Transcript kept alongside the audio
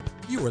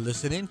You are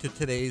listening to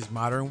today's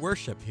Modern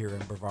Worship here in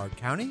Brevard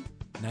County,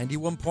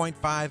 91.5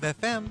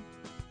 FM,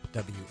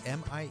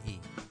 WMIE.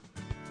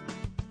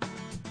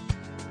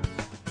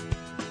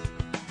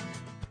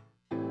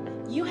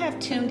 You have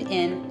tuned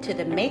in to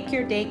the Make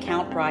Your Day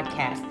Count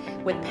broadcast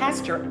with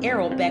Pastor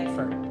Errol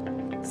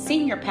Beckford,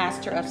 Senior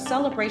Pastor of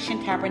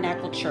Celebration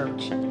Tabernacle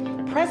Church,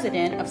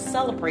 President of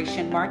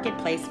Celebration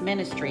Marketplace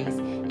Ministries,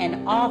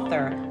 and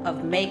author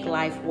of Make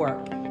Life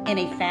Work in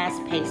a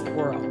Fast-Paced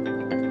World.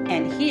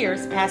 And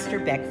here's Pastor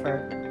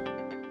Beckford.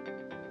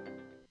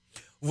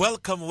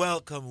 Welcome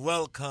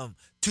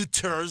to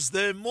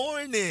Thursday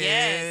morning.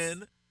 Yes.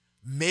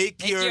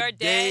 Make your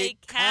day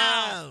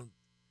count.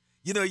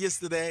 You know,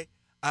 yesterday,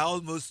 I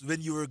almost,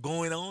 when you were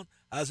going on,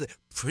 I said,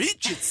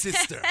 preach it,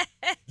 sister.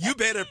 You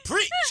better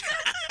preach.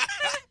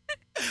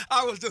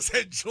 I was just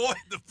enjoying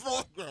the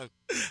program.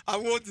 I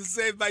want to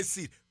save my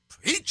seat.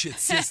 Preach it,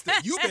 sister.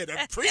 You better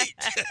preach.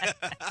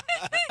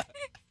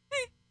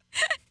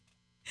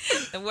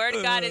 The word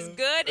of God is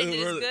good and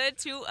is good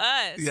to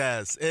us.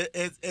 Yes,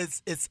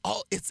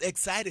 it's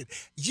exciting.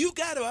 You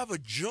got to have a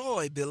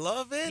joy,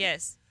 beloved.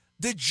 Yes.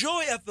 The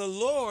joy of the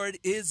Lord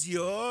is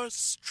your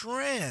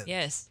strength.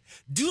 Yes.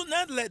 Do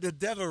not let the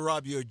devil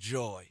rob your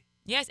joy.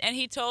 Yes, and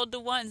he told the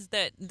ones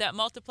that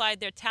multiplied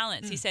their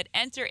talents, he said,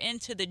 enter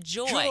into the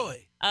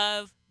joy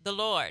of the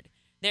Lord.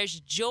 There's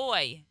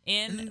joy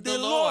in the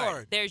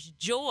Lord. There's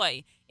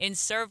joy in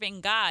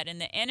serving God.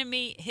 And the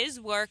enemy, his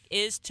work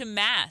is to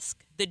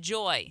mask the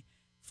joy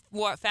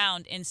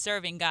found in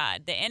serving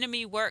God. The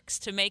enemy works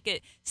to make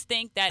it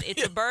think that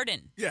it's a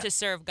burden to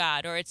serve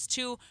God, or it's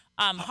too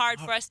hard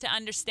for us to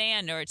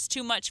understand, or it's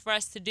too much for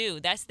us to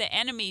do. That's the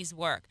enemy's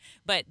work.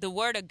 But the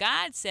word of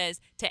God says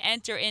to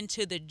enter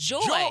into the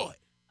joy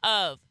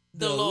of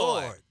the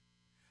Lord.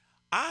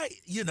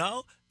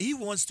 He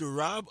wants to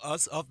rob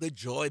us of the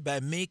joy by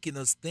making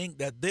us think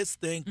that this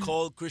thing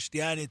called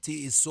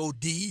Christianity is so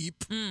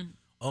deep.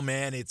 Oh,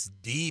 man, it's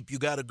deep. You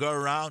got to go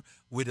around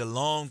with a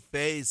long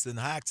face and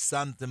act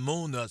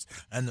sanctimonious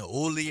and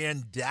holy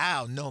and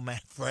down. No, my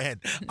friend,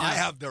 I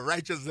have the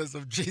righteousness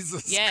of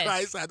Jesus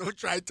Christ. I don't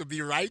try to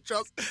be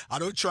righteous. I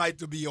don't try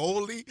to be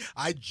holy.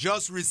 I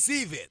just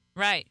receive it.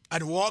 Right.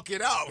 And walk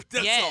it out.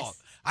 That's all.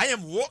 I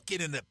am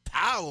walking in the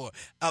power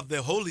of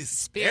the Holy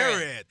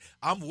Spirit.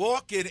 I'm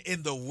walking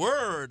in the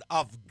Word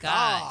of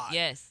God.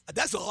 Yes.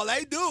 That's all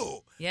I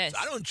do. Yes. So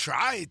I don't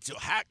try to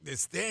hack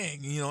this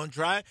thing,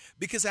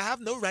 because I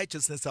have no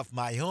righteousness of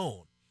my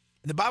own.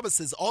 And the Bible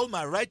says all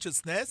my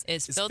righteousness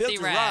is filthy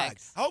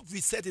rags. I hope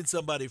we're setting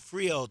somebody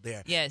free out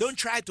there. Yes. Don't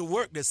try to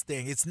work this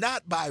thing. It's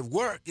not by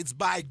work. It's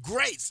by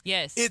grace.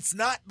 Yes. It's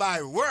not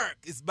by work.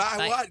 It's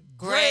by what?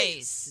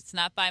 Grace. It's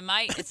not by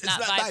might. It's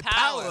not by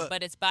power,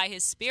 but it's by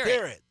his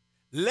Spirit.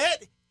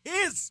 Let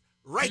his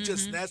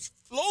righteousness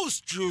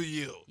flows through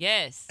you.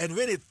 Yes. And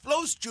when it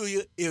flows through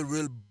you, it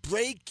will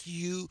break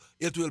you.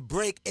 It will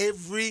break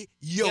every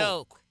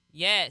yoke.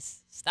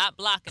 Yes. Stop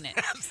blocking it.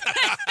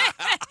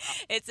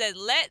 It says,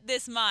 let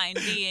this mind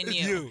be in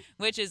you,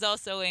 which is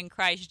also in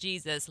Christ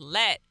Jesus.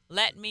 Let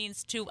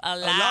means to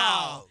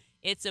allow.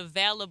 It's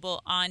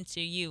available unto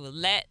you.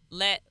 Let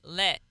it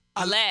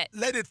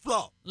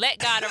flow. Let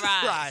God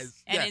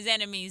arise and his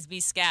enemies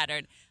be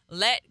scattered.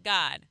 Let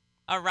God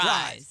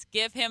arise.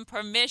 Give him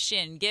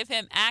permission. Give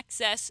him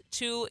access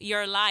to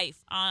your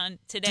life on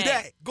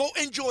today. Go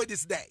enjoy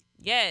this day.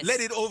 Yes. Let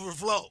it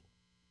overflow.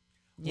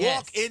 Yes.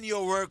 Walk in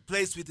your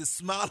workplace with a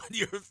smile on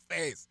your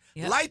face.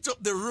 Yep. Light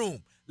up the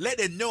room. Let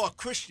it know a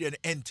Christian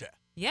enter.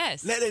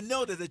 Yes. Let it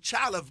know that a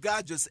child of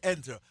God just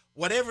enter.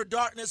 Whatever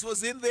darkness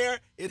was in there,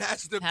 it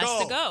has to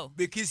go.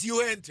 Because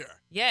you enter.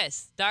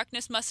 Yes.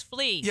 Darkness must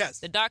flee. Yes.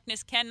 The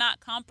darkness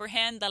cannot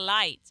comprehend the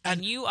light.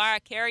 And you are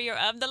a carrier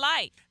of the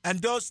light.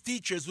 And those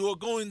teachers who are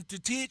going to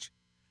teach,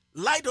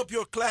 light up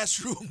your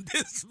classroom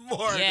this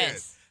morning.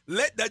 Yes.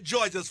 Let that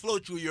joy just flow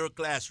through your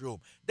classroom.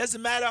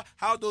 Doesn't matter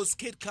how those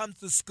kids come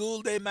to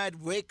school, they might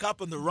wake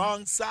up on the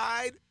wrong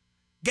side.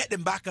 Get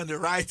them back on the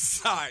right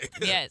side.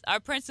 Yes, our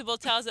principal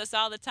tells us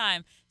all the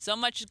time, so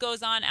much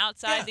goes on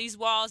outside these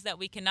walls that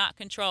we cannot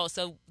control.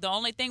 So the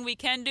only thing we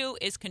can do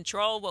is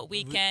control what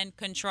we can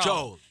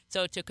control.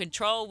 So to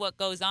control what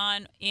goes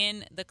on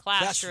in the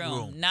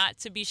classroom, not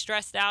to be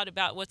stressed out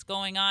about what's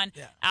going on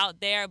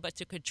out there, but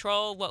to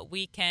control what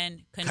we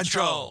can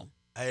control.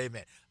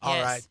 Amen.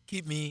 All right.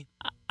 Keep me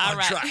on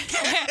track.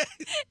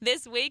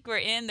 This week, we're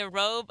in The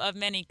Robe of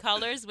Many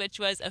Colors, which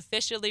was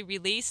officially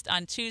released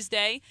on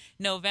Tuesday,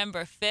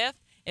 November 5th.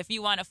 If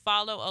you want to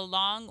follow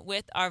along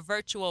with our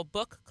virtual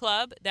book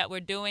club that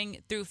we're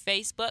doing through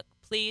Facebook,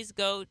 please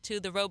go to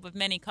the Robe of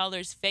Many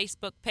Colors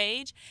Facebook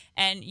page,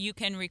 and you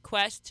can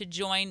request to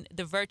join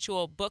the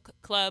virtual book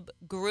club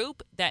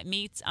group that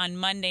meets on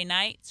Monday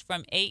nights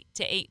from 8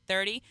 to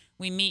 8:30.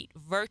 We meet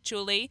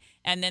virtually,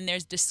 and then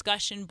there's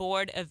discussion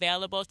board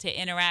available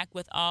to interact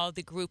with all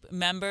the group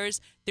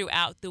members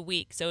throughout the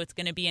week. So it's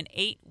going to be an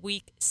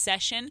 8-week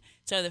session.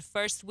 So the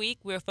first week,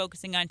 we're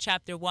focusing on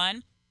chapter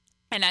 1.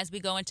 And as we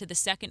go into the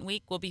second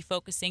week, we'll be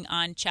focusing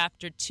on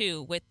chapter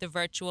 2 with the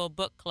virtual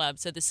book club.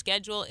 So the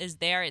schedule is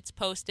there. It's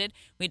posted.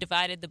 We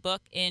divided the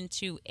book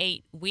into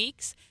 8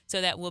 weeks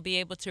so that we'll be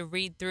able to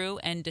read through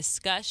and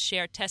discuss,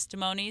 share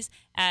testimonies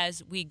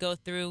as we go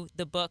through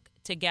the book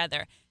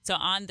together. So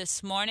on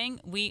this morning,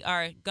 we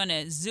are going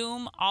to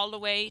zoom all the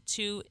way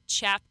to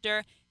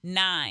chapter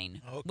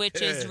 9,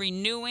 which is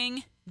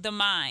renewing the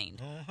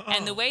mind.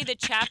 And the way the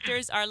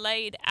chapters are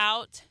laid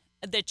out,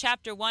 the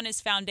chapter 1 is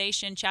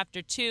foundation,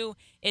 chapter 2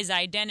 is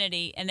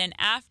identity, and then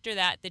after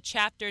that, the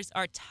chapters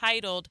are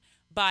titled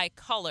by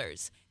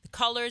colors, the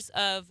colors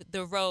of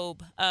the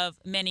robe of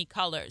many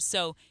colors.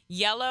 So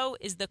yellow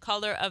is the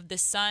color of the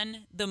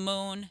sun, the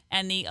moon,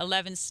 and the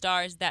 11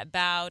 stars that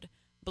bowed.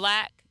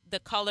 Black,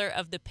 the color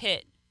of the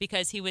pit,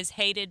 because he was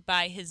hated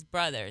by his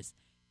brothers.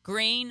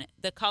 Green,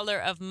 the color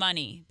of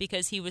money,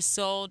 because he was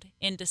sold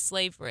into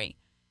slavery.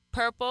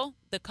 Purple,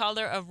 the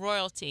color of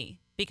royalty,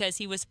 because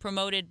he was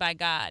promoted by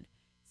God.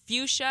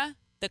 Fuchsia,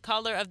 the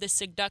color of the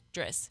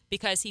seductress,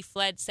 because he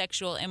fled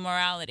sexual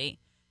immorality.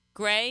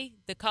 Gray,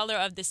 the color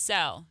of the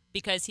cell,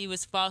 because he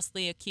was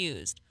falsely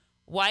accused.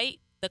 White,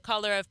 the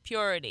color of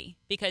purity,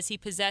 because he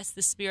possessed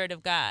the Spirit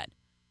of God.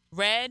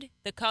 Red,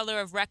 the color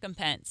of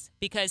recompense,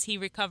 because he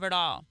recovered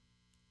all.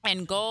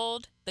 And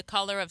gold, the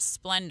color of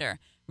splendor,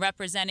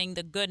 representing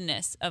the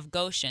goodness of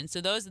Goshen.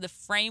 So those are the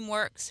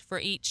frameworks for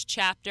each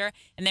chapter.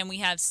 And then we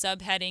have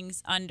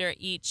subheadings under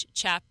each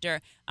chapter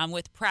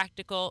with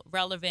practical,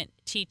 relevant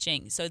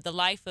teaching. So the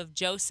life of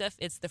Joseph,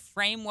 it's the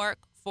framework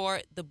for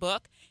the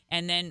book.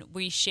 And then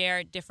we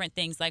share different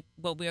things like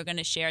what we are going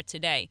to share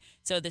today.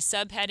 So the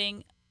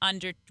subheading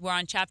we're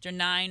on chapter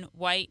 9,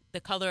 white, the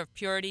color of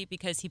purity,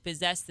 because he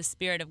possessed the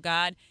Spirit of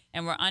God.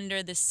 And we're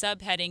under the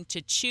subheading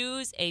to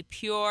choose a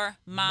pure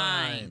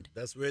mind.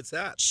 That's where it's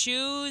at.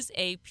 Choose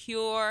a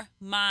pure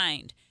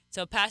mind.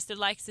 So Pastor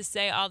likes to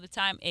say all the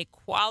time, a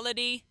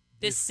quality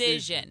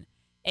decision.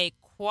 A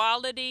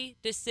quality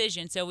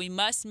decision. So we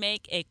must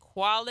make a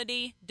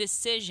quality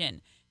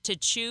decision to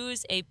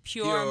choose a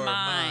pure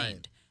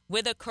mind.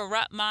 With a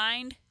corrupt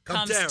mind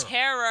comes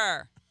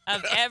terror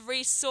of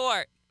every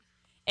sort.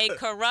 A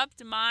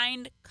corrupt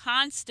mind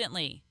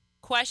constantly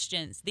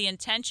questions the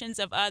intentions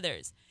of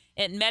others.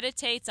 It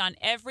meditates on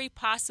every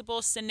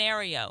possible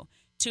scenario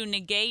to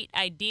negate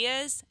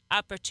ideas,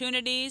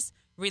 opportunities,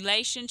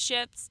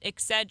 relationships,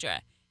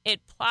 etc.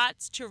 It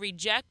plots to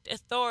reject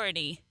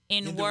authority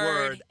in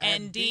word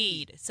and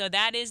deed. So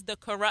that is the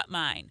corrupt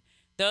mind.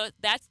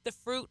 That's the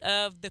fruit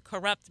of the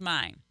corrupt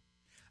mind.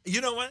 You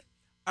know what?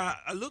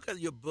 I look at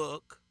your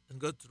book and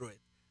go through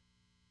it.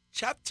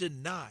 Chapter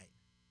 9,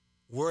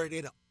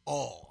 worded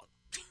all.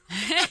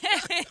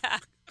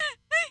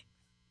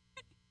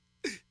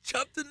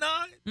 Chapter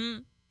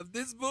 9 of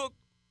this book,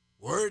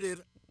 worded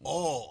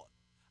all.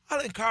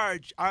 I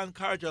encourage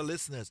our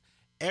listeners,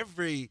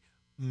 every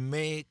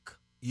Make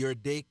Your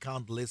Day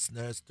Count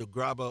listeners, to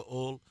grab a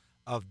hold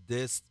of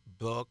this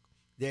book.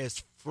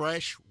 There's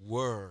fresh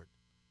word,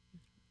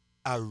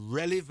 a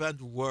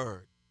relevant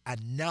word, a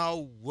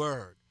now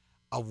word,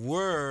 a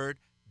word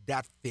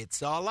that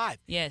fits our life.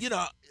 Yes. You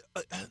know,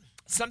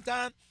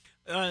 sometimes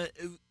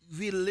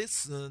we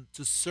listen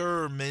to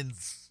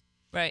sermons,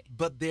 right?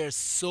 But they're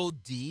so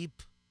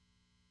deep.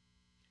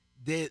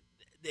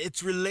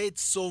 It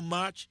relates so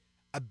much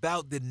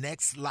about the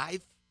next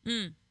life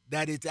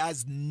that it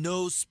has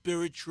no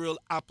spiritual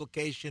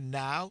application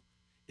now.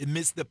 It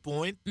missed the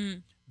point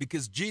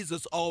because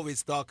Jesus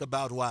always talk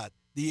about what?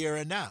 The here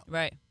and now.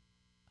 Right.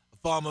 A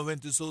farmer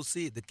went to sow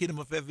seed. The kingdom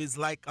of heaven is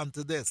like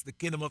unto this. The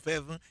kingdom of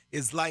heaven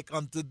is like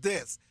unto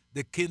this.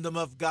 The kingdom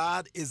of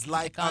God is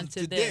like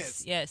unto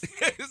this. Yes.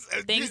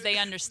 Things they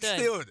understood.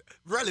 Still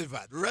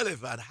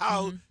relevant.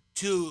 How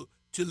to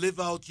live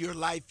out your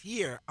life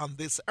here on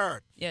this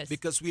earth. Yes.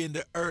 Because we're in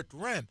the earth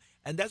realm.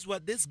 And that's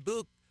what this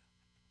book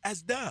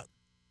has done.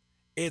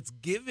 It's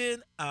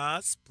given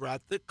us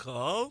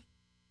practical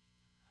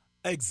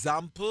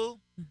example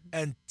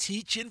and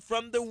teaching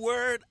from the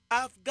word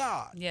of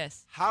God.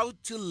 Yes. How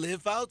to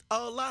live out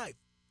our life.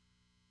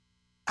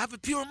 Have a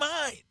pure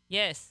mind.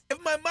 Yes. If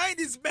my mind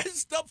is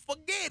messed up,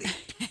 forget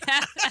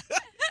it.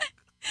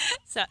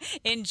 So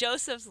in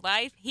Joseph's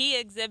life, he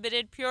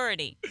exhibited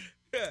purity.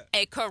 Yeah.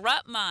 A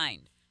corrupt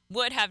mind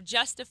would have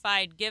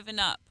justified giving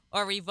up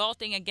or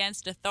revolting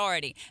against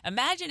authority.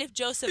 Imagine if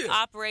Joseph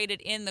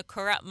operated in the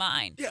corrupt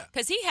mind. Yeah.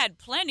 Because he had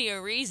plenty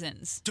of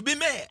reasons. To be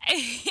mad.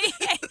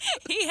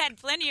 He had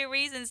plenty of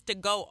reasons to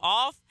go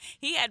off.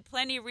 He had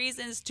plenty of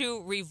reasons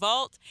to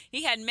revolt.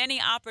 He had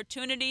many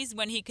opportunities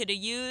when he could have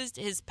used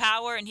his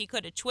power and he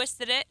could have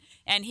twisted it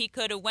and he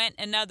could have went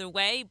another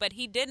way, but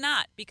he did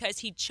not because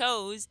he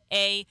chose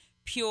a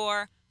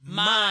pure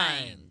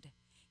mind.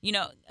 You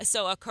know,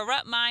 so a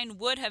corrupt mind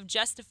would have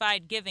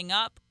justified giving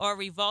up or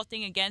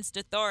revolting against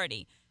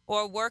authority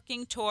or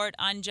working toward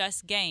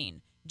unjust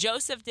gain.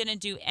 Joseph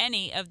didn't do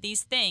any of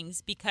these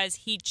things because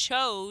he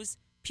chose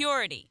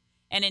purity.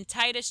 And in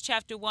Titus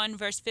chapter 1,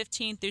 verse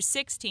 15 through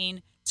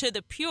 16, to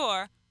the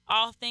pure,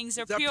 all things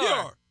are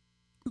pure.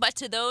 But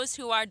to those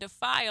who are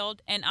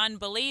defiled and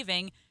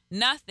unbelieving,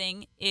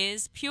 nothing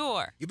is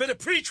pure. You better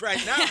preach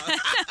right now.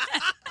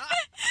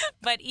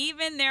 But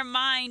even their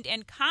mind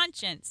and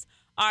conscience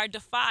are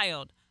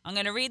defiled. I'm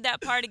going to read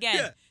that part again.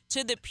 Yeah.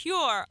 To the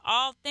pure,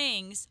 all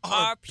things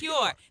are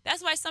pure.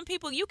 That's why some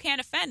people, you can't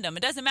offend them.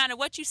 It doesn't matter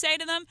what you say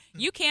to them.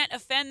 You can't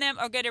offend them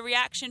or get a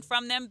reaction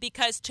from them,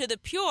 because to the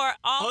pure,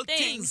 all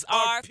things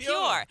are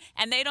pure.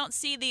 And they don't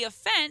see the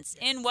offense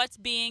in what's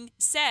being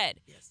said,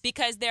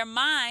 because their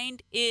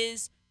mind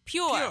is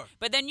pure.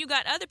 But then you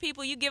got other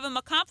people, you give them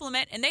a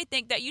compliment and they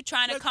think that you're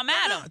trying to come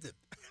at them.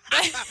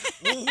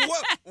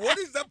 What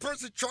is that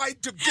person trying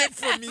to get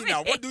from me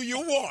now? What do you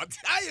want?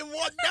 I didn't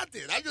want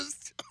nothing. I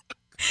just...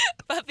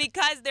 But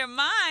because their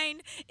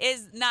mind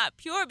is not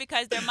pure,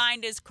 because their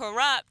mind is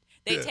corrupt,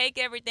 they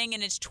take everything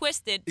and it's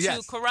twisted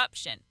to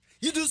corruption.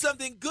 You do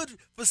something good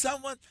for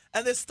someone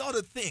and they start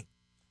to think,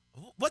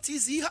 what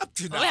is he up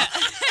to now?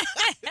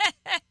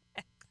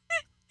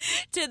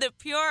 To the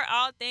pure,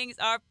 all things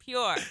are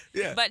pure.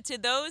 Yeah. But to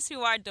those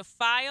who are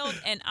defiled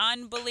and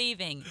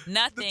unbelieving,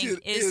 nothing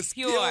is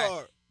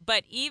pure.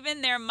 But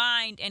even their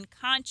mind and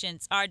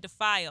conscience are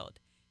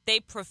defiled. They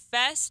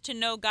profess to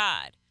know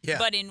God,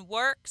 but in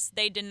works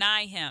they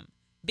deny him,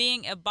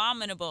 being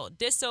abominable,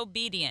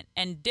 disobedient,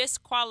 and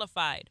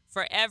disqualified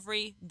for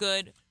every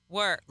good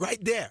work. Right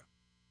there.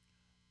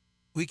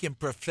 We can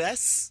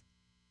profess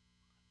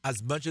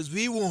as much as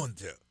we want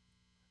to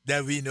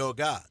that we know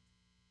God.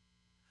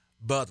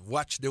 But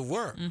watch the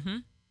work. Mm-hmm.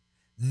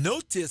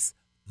 Notice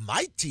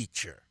my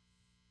teacher,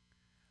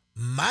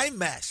 my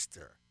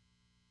master,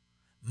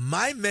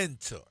 my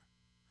mentor,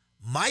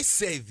 my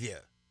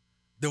savior,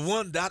 the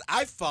one that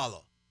I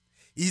follow.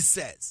 He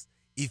says,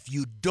 if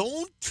you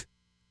don't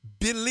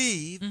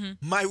believe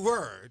my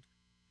word,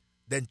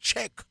 then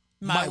check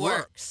my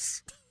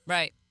works.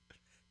 Right.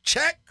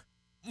 Check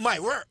my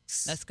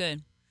works. That's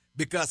good.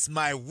 Because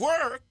my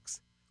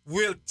works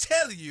will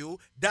tell you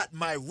that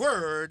my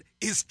word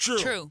is true.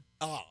 True.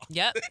 Oh.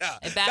 Yep.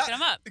 And backing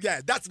them up.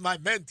 Yeah, that's my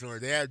mentor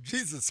there,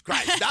 Jesus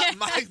Christ. That's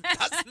my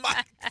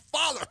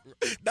follower.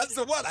 That's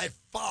the one I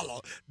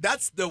follow.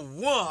 That's the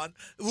one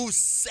who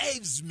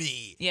saves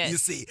me. Yes. You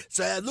see.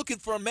 So I'm looking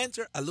for a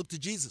mentor, I look to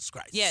Jesus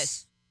Christ.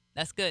 Yes.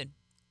 That's good.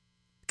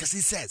 Because he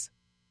says,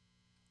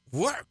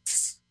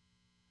 works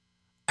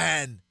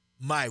and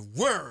my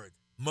word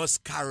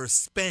must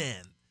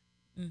correspond.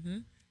 Mm-hmm.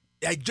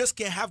 I just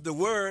can't have the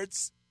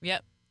words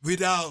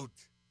without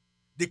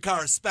the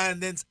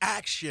correspondence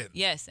action.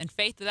 Yes, and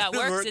faith without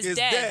works is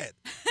dead.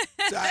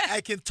 So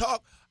I can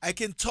talk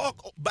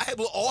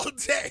Bible all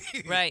day.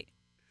 Right.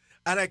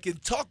 And I can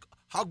talk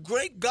how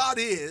great God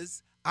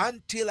is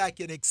until I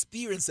can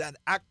experience and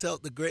act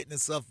out the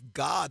greatness of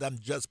God. I'm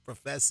just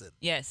professing.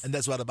 Yes. And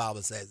that's what the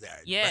Bible says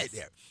there. Yes. Right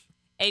there.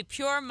 A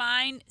pure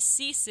mind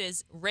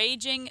ceases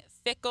raging,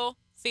 fickle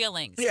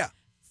feelings. Yeah.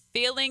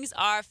 Feelings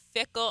are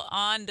fickle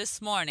on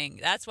this morning.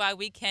 That's why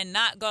we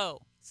cannot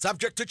go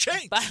subject to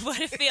change by what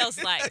it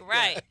feels like.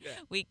 Right. Yeah.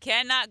 We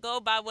cannot go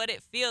by what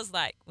it feels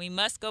like. We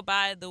must go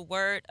by the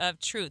word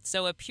of truth.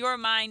 So a pure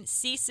mind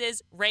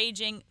ceases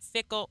raging,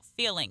 fickle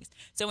feelings.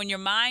 So when your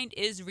mind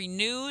is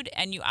renewed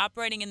and you're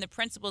operating in the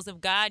principles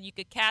of God, you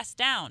could cast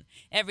down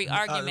every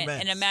argument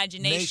and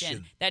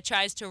imagination that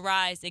tries to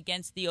rise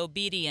against the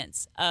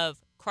obedience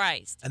of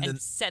Christ and then,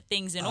 set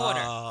things in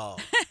order.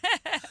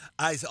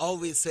 I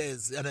always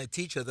says, and I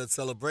teach at that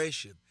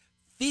celebration,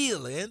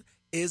 feeling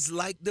is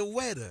like the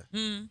weather.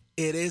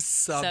 It is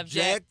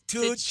subject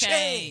to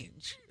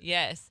change.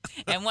 Yes.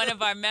 And one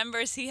of our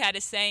members, he had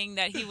a saying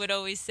that he would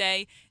always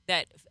say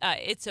that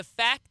it's a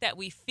fact that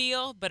we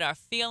feel, but our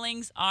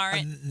feelings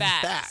aren't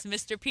facts.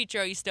 Mr.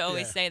 Petro used to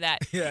always say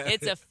that. Yeah.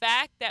 It's a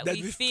fact that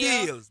we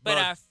feel, but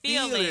our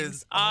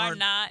feelings are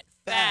not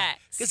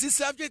facts. Because it's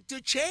subject to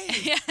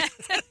change.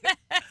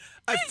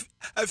 I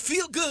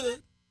feel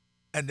good.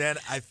 And then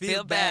I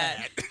feel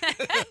bad.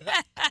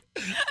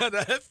 And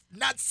I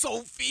not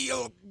so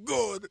feel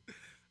good.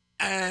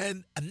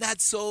 And I not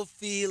so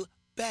feel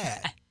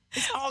bad.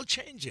 It's all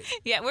changing.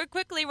 Yeah, we're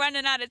quickly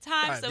running out of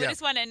time, so we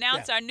just want to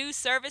announce our new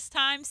service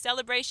time.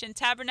 Celebration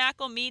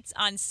Tabernacle meets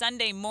on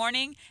Sunday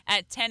morning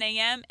at 10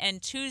 a.m.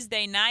 and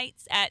Tuesday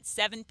nights at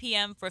 7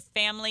 p.m. for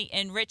Family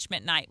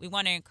Enrichment Night. We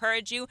want to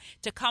encourage you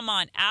to come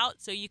on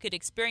out so you could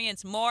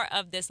experience more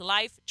of this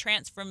life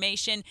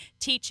transformation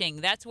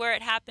teaching. That's where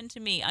it happened to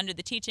me, under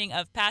the teaching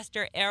of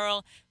Pastor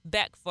Errol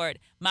Beckford.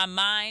 My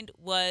mind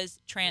was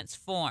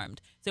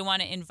transformed. So I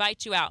want to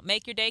invite you out.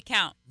 Make your day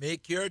count.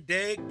 Make your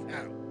day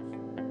count.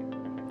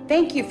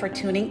 Thank you for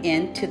tuning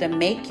in to the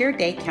Make Your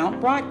Day Count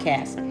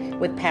broadcast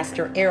with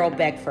Pastor Errol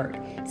Beckford,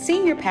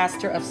 Senior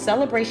Pastor of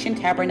Celebration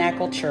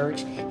Tabernacle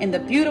Church in the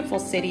beautiful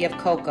city of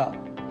Cocoa.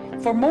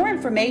 For more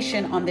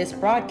information on this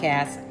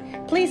broadcast,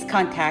 please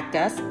contact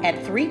us at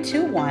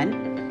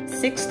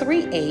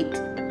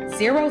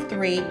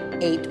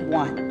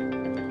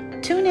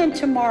 321-638-0381. Tune in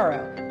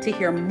tomorrow to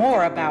hear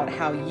more about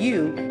how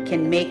you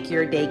can make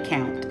your day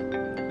count.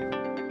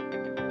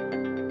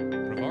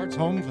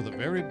 Home for the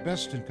very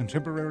best in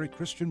contemporary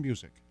Christian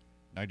music.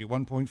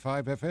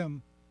 91.5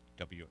 FM,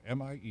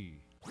 WMIE.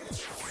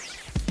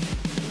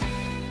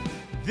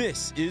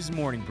 This is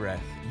Morning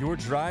Breath, your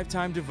drive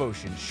time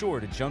devotion sure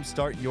to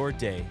jumpstart your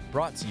day,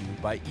 brought to you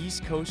by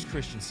East Coast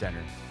Christian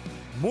Center.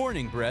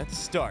 Morning Breath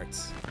starts